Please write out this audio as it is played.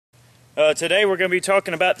Today we're going to be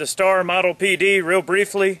talking about the Star Model PD real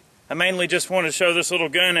briefly. I mainly just want to show this little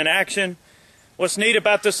gun in action. What's neat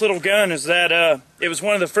about this little gun is that it was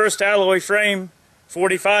one of the first alloy frame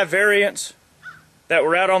 45 variants that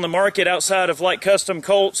were out on the market outside of like custom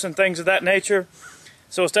Colts and things of that nature.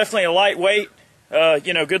 So it's definitely a lightweight,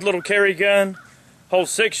 good little carry gun.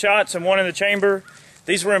 Holds 6 shots and 1 in the chamber.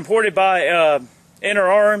 These were imported by Inner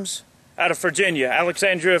Arms out of Virginia,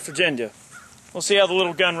 Alexandria, Virginia. We'll see how the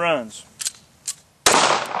little gun runs.